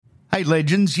Hey,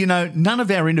 legends, none of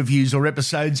our interviews or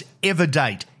episodes ever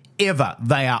date. Ever.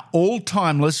 They are all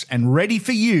timeless and ready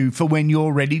for you for when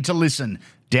you're ready to listen.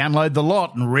 Download the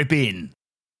lot and rip in.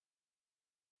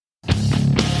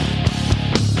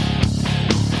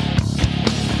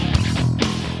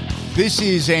 This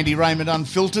is Andy Raymond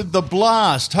Unfiltered, The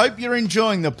Blast. Hope you're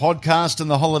enjoying the podcast and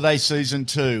the holiday season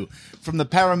too. From the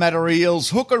Parramatta Eels,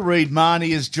 hooker Reed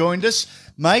Mahoney has joined us.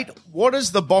 Mate, what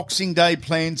is the Boxing Day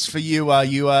plans for you? Are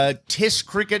you a test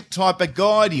cricket type of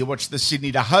guy? Do you watch the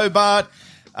Sydney to Hobart?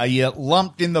 Are you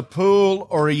lumped in the pool,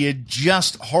 or are you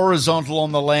just horizontal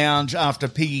on the lounge after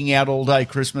pigging out all day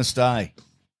Christmas Day?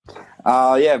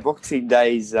 Boxing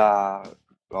Day's a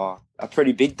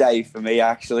pretty big day for me,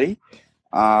 actually.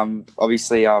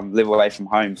 Obviously, I live away from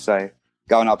home, so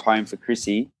going up home for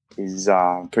Chrissy is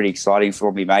pretty exciting for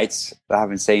all my mates that I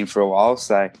haven't seen for a while.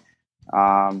 So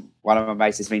one of my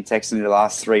mates has been texting me the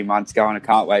last 3 months going, I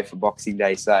can't wait for Boxing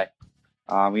Day. So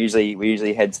we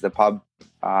usually head to the pub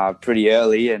pretty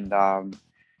early and have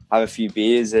a few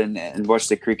beers and watch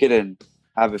the cricket and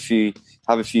have a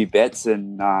few bets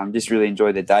and just really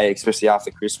enjoy the day, especially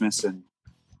after Christmas. And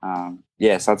so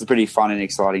it's a pretty fun and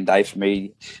exciting day for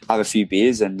me. Have a few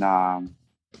beers and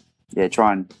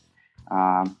try and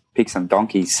pick some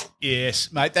donkeys.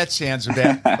 Yes, mate, that sounds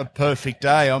about the perfect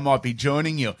day. I might be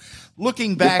joining you.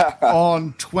 Looking back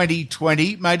on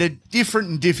 2020, made a different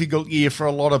and difficult year for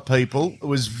a lot of people. It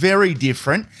was very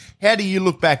different. How do you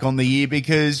look back on the year?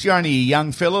 Because you're only a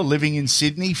young fella living in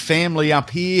Sydney, family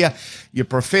up here. Your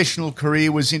professional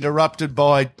career was interrupted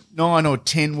by 9 or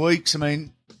 10 weeks. I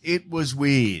mean, it was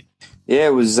weird. Yeah,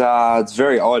 it was. It's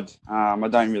very odd. I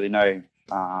don't really know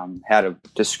how to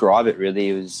describe it. Really,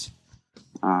 it was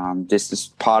just as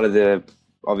part of the.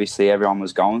 Obviously, everyone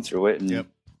was going through it, and yep.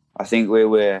 I think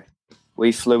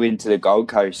we flew into the Gold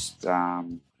Coast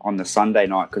on the Sunday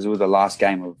night because it was the last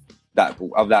game of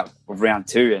round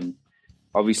two, and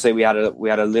obviously we had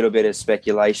a little bit of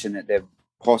speculation that there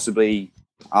possibly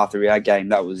after our game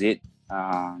that was it.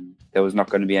 There was not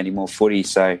going to be any more footy,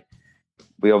 so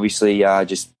we obviously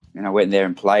just went there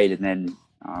and played, and then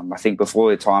I think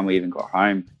before the time we even got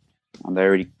home,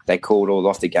 they called all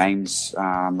off the games.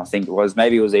 I think it was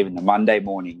even the Monday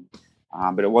morning,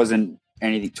 but it wasn't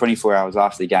anything 24 hours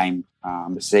after the game.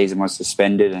 The season was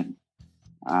suspended, and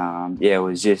it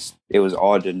was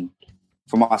odd. And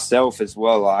for myself as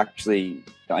well,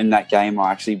 in that game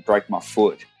I actually broke my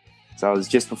foot. So it was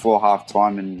just before half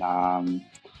time, and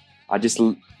I just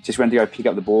went to go pick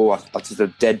up the ball. I took a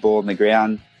dead ball on the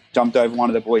ground, jumped over one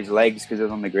of the boys' legs because it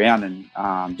was on the ground,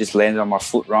 and just landed on my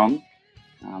foot wrong.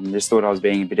 Just thought I was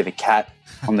being a bit of a cat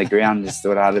on the ground. Just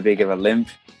thought I had a bit of a limp.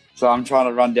 So I'm trying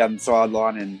to run down the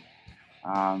sideline and,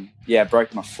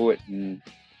 broke my foot.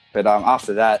 But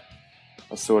after that,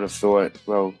 I sort of thought,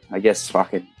 well, I guess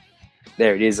fuck it.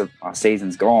 There it is. Our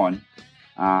season's gone.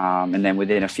 And then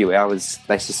within a few hours,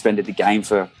 they suspended the game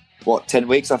for, 10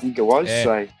 weeks, I think it was. Yeah.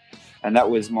 So, and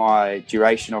that was my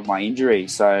duration of my injury.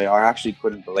 So I actually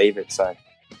couldn't believe it. So,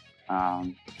 but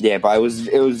it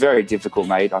was very difficult,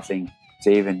 mate, I think,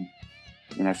 to even,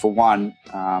 for one,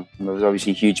 there was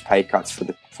obviously huge pay cuts for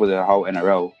the whole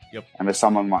NRL. Yep. And for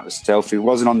someone like myself who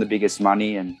wasn't on the biggest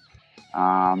money and,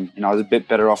 I was a bit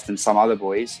better off than some other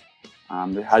boys,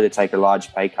 had to take a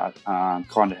large pay cut,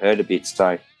 kind of hurt a bit.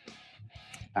 So,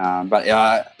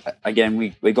 again,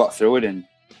 we got through it, and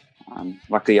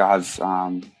luckily I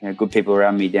have good people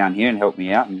around me down here and helped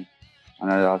me out. And I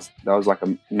know there was like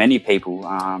many people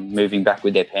moving back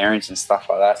with their parents and stuff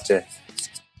like that to,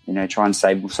 try and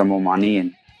save some more money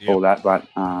and all that. But,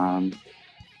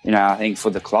 I think for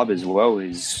the club as well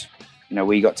is,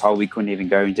 we got told we couldn't even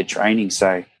go into training.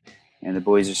 So, the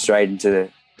boys are straight into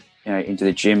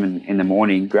the gym and in the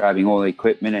morning, grabbing all the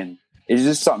equipment. And it's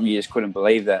just something you just couldn't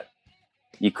believe that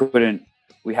we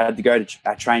had to go to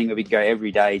our training where we go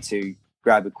every day to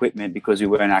grab equipment because we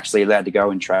weren't actually allowed to go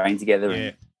and train together. Yeah.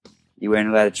 And you weren't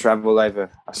allowed to travel over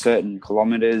a certain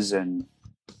kilometres. And,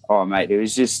 oh, mate, it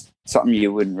was just something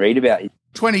you wouldn't read about.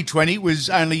 2020 was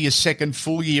only your second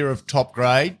full year of top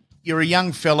grade. You're a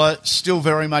young fella, still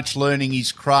very much learning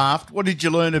his craft. What did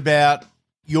you learn about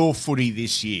your footy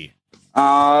this year?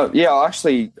 I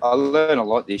learned a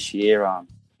lot this year.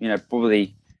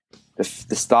 Probably the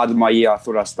start of my year, I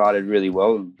thought I started really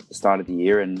well at the start of the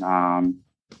year. And,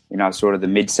 sort of the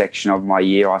midsection of my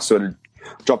year, I sort of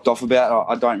dropped off about.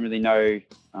 I don't really know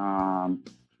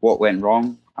what went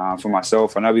wrong for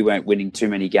myself. I know we weren't winning too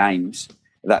many games.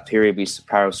 That period, we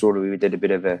did a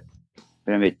bit of a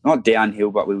not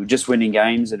downhill, but we were just winning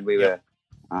games, and we were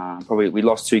we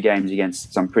lost 2 games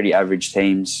against some pretty average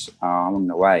teams along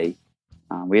the way.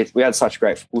 We had such a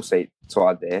great football side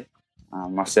there.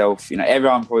 myself.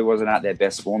 Everyone probably wasn't at their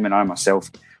best form, and I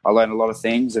myself, I learned a lot of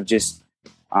things of just,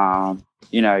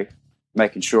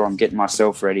 making sure I'm getting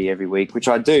myself ready every week, which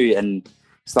I do, and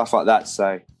stuff like that.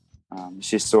 So it's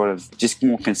just sort of just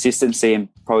more consistency and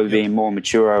probably being more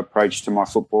mature approach to my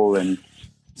football and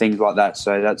things like that.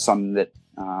 So that's something that,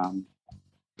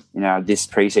 this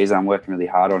preseason I'm working really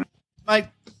hard on. Mate,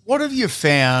 what have you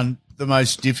found the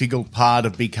most difficult part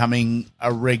of becoming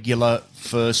a regular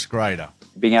first grader?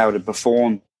 Being able to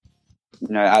perform,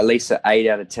 at least an 8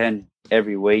 out of 10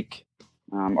 every week.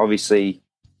 Obviously,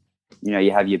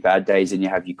 you have your bad days and you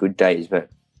have your good days, but,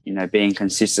 being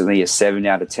consistently a 7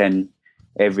 out of 10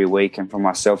 every week. And for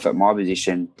myself at my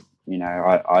position,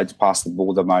 I'd pass the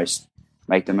ball the most,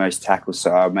 make the most tackles.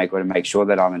 So I got to make sure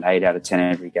that I'm an 8 out of 10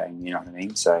 every game. You know what I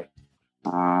mean? So,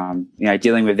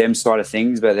 dealing with them side of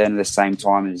things, but then at the same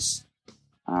time as,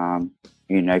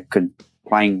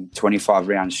 playing 25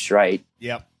 rounds straight.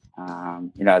 Yep.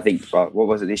 I think, what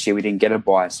was it this year? We didn't get a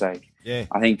bye. So yeah,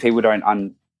 I think people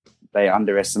they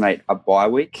underestimate a bye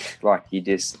week. Like how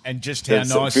nice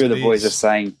a few of the boys is. are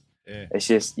saying. Yeah. It's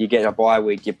just you get a bye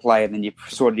week, you play, and then you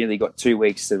sort of nearly got 2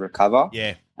 weeks to recover.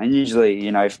 Yeah. And usually,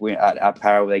 if we're at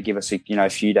Parral, they give us a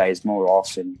few days more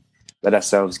off and let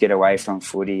ourselves get away from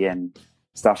footy and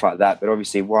stuff like that. But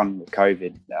obviously, one with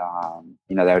COVID,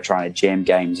 they were trying to jam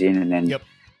games in, and then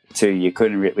two, we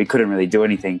couldn't really do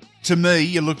anything. To me,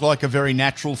 you look like a very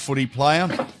natural footy player.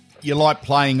 You like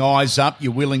playing eyes up.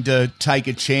 You're willing to take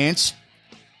a chance.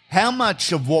 How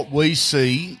much of what we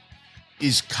see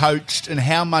is coached and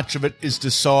how much of it is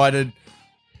decided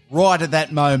right at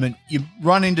that moment? You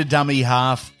run into dummy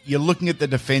half, you're looking at the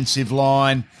defensive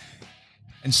line,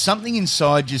 and something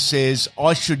inside you says,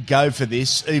 I should go for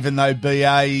this, even though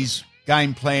BA's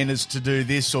game plan is to do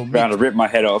this or trying to rip my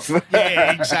head off.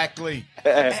 Yeah, exactly.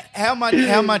 How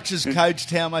much is coached?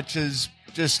 How much is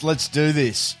just let's do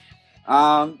this?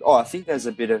 I think there's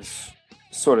a bit of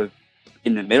sort of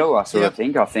in the middle. I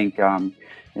think. I think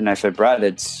for Brad,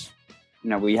 it's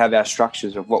we have our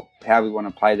structures of how we want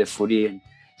to play the footy and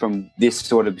from this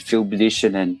sort of field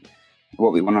position and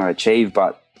what we want to achieve.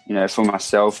 But for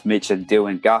myself, Mitch and Dill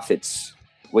and Guff,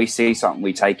 we see something,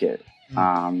 we take it.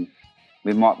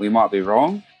 We might be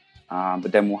wrong,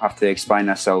 but then we'll have to explain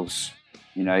ourselves,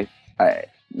 in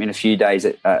a few days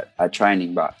at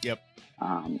training. But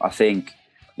I think,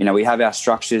 we have our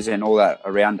structures and all that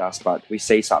around us, but we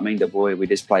see something, we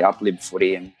just play up-lib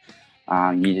footy and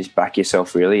you just back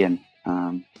yourself really. And,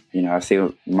 I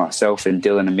feel myself and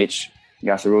Dylan and Mitch,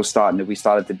 we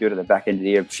started to build at the back end of the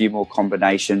year, a few more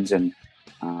combinations and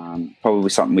probably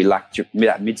something we lacked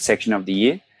that midsection of the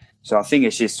year. So I think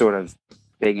it's just sort of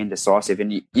being indecisive,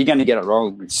 and you're going to get it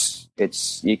wrong.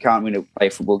 It's you can't win a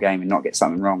football game and not get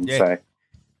something wrong. Yeah. So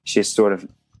it's just sort of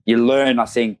you learn. I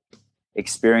think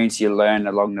experience you learn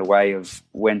along the way of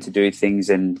when to do things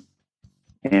and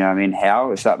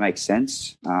how, if that makes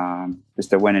sense.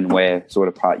 Just the when and where sort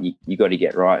of part you got to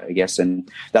get right, I guess, and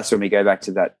that's when we go back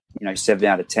to that 7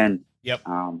 out of 10.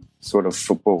 Sort of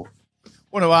football. I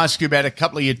want to ask you about a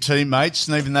couple of your teammates,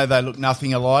 and even though they look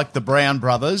nothing alike, the Brown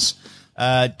brothers.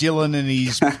 Dylan and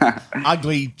his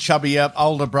ugly, chubby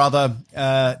older brother,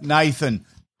 Nathan.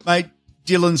 Mate,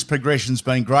 Dylan's progression's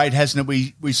been great, hasn't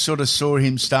it? We sort of saw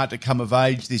him start to come of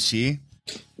age this year.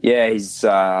 Yeah, he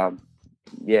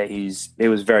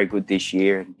was very good this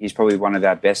year. He's probably one of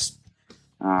our best,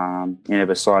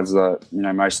 besides the,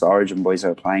 most of the Origin boys that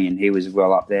are playing, and he was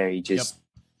well up there. He just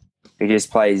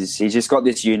plays, he's just got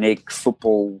this unique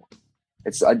football.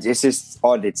 It's just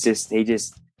odd. He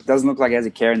just doesn't look like he has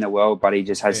a care in the world, but he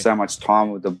just has so much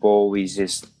time with the ball. He's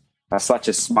just such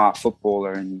a smart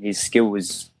footballer, and his skill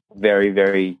was very,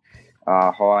 very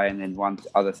high. And then one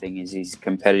other thing is he's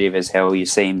competitive as hell. You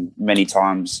see him many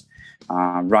times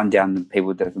run down the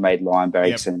people that have made line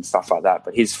breaks and stuff like that.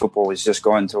 But his football has just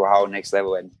gone to a whole next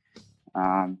level. And,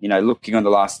 looking on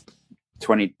the last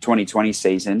 2020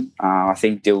 season, I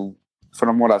think Dill,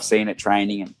 from what I've seen at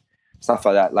training and stuff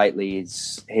like that lately,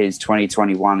 his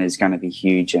 2021 is going to be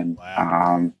huge. And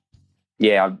me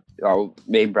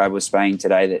and Brad was saying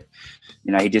today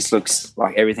that he just looks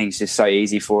like everything's just so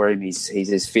easy for him. He's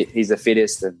as fit, he's the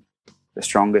fittest and the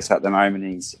strongest at the moment.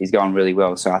 And he's going really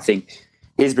well. So I think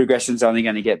his progression's only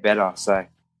going to get better. So,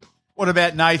 what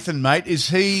about Nathan, mate? Is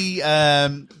he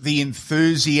the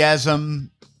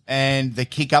enthusiasm and the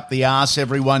kick up the arse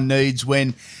everyone needs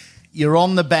when you're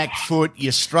on the back foot,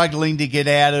 you're struggling to get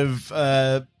out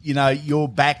of, your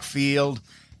backfield,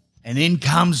 and in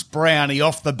comes Brownie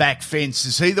off the back fence?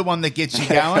 Is he the one that gets you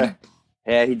going?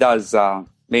 Yeah, he does.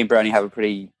 Me and Brownie have a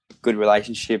pretty good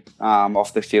relationship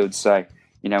off the field. So,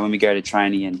 when we go to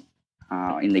training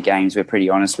in the games, we're pretty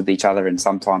honest with each other, and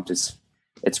sometimes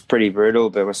it's pretty brutal.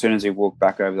 But as soon as we walk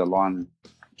back over the line,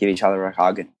 give each other a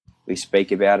hug and we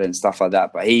speak about it and stuff like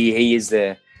that. But he is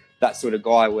that sort of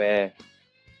guy where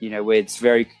it's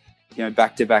very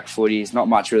back-to-back footies, not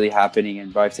much really happening,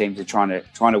 and both teams are trying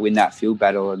to win that field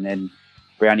battle, and then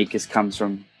Brownie just comes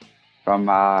from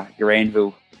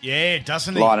Granville. Yeah,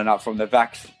 doesn't he? Lining up from the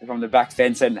back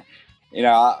fence, and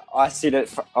I sit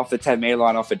it off the 10-metre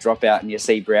line off a dropout, and you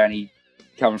see Brownie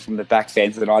coming from the back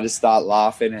fence, and I just start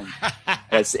laughing, and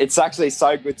it's actually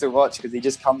so good to watch because he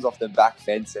just comes off the back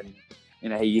fence, and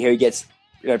he gets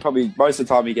probably most of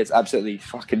the time he gets absolutely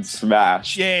fucking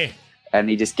smashed. Yeah. And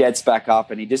he just gets back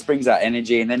up, and he just brings that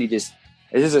energy, and then it's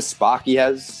just a spark he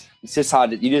has. It's just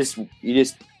hard. You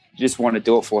just want to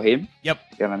do it for him. Yep.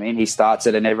 You know what I mean? He starts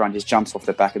it, and everyone just jumps off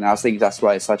the back. And I think that's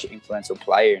why he's such an influential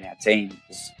player in our team.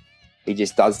 He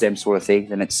just does them sort of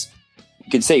things, and you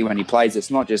can see when he plays,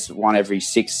 it's not just one every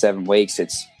 6-7 weeks.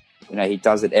 It's he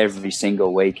does it every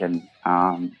single week, and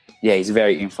he's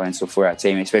very influential for our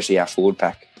team, especially our forward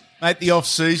pack. Mate, the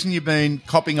off-season, you've been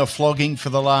copping a flogging for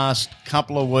the last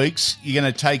couple of weeks. You're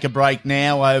going to take a break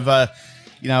now over,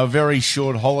 a very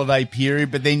short holiday period,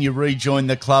 but then you rejoin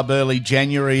the club early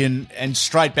January and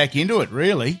straight back into it,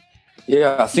 really.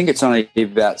 Yeah, I think it's only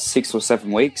about 6 or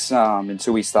 7 weeks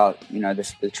until we start,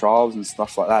 the trials and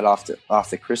stuff like that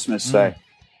after Christmas. So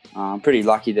I'm pretty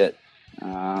lucky that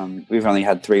we've only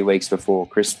had 3 weeks before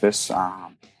Christmas.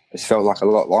 It's felt like a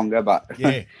lot longer, but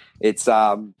yeah. It's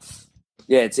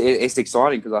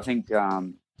exciting because I think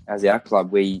as our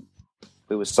club, we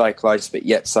were so close but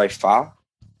yet so far,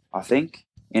 I think,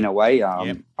 in a way.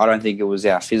 I don't think it was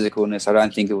our physicalness. I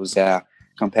don't think it was our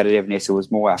competitiveness. It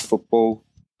was more our football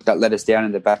that let us down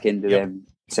in the back end of them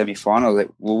semi-final.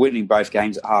 We're winning both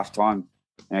games at half-time,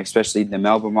 especially the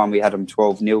Melbourne one. We had them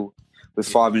 12-0 with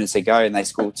 5 minutes to go, and they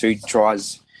scored 2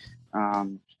 tries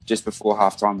just before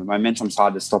half-time. The momentum's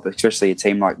hard to stop, especially a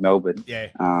team like Melbourne. Yeah.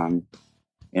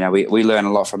 We learned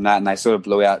a lot from that, and they sort of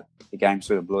blew out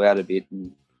a bit.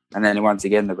 And then once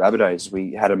again, the Rabbitohs,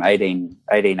 we had them 18-8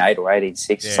 or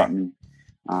 18-6 or something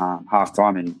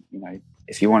half-time. And,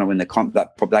 if you want to win the comp,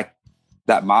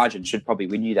 that margin should probably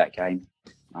win you that game.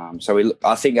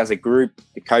 I think as a group,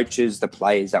 the coaches, the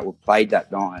players that were played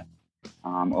that night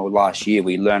or last year,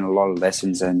 we learned a lot of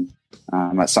lessons, and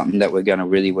that's something that we're going to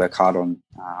really work hard on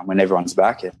when everyone's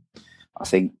back. And I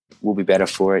think we'll be better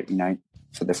for it,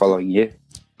 for the following year.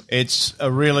 It's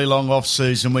a really long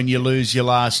off-season when you lose your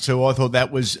last 2. I thought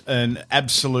that was an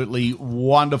absolutely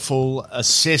wonderful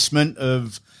assessment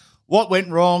of what went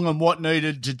wrong and what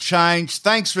needed to change.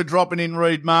 Thanks for dropping in,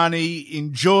 Reed Mahoney.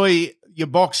 Enjoy your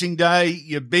Boxing Day,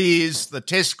 your beers, the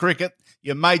Test cricket,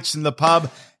 your mates in the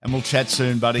pub, and we'll chat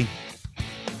soon, buddy.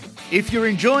 If you're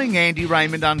enjoying Andy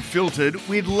Raymond Unfiltered,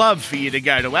 we'd love for you to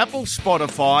go to Apple,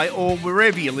 Spotify, or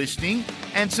wherever you're listening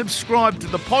and subscribe to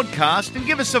the podcast and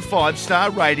give us a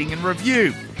 5-star rating and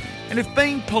review. And if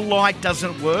being polite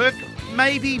doesn't work,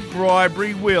 maybe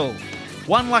bribery will.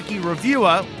 One lucky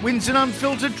reviewer wins an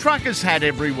Unfiltered Truckers hat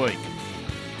every week.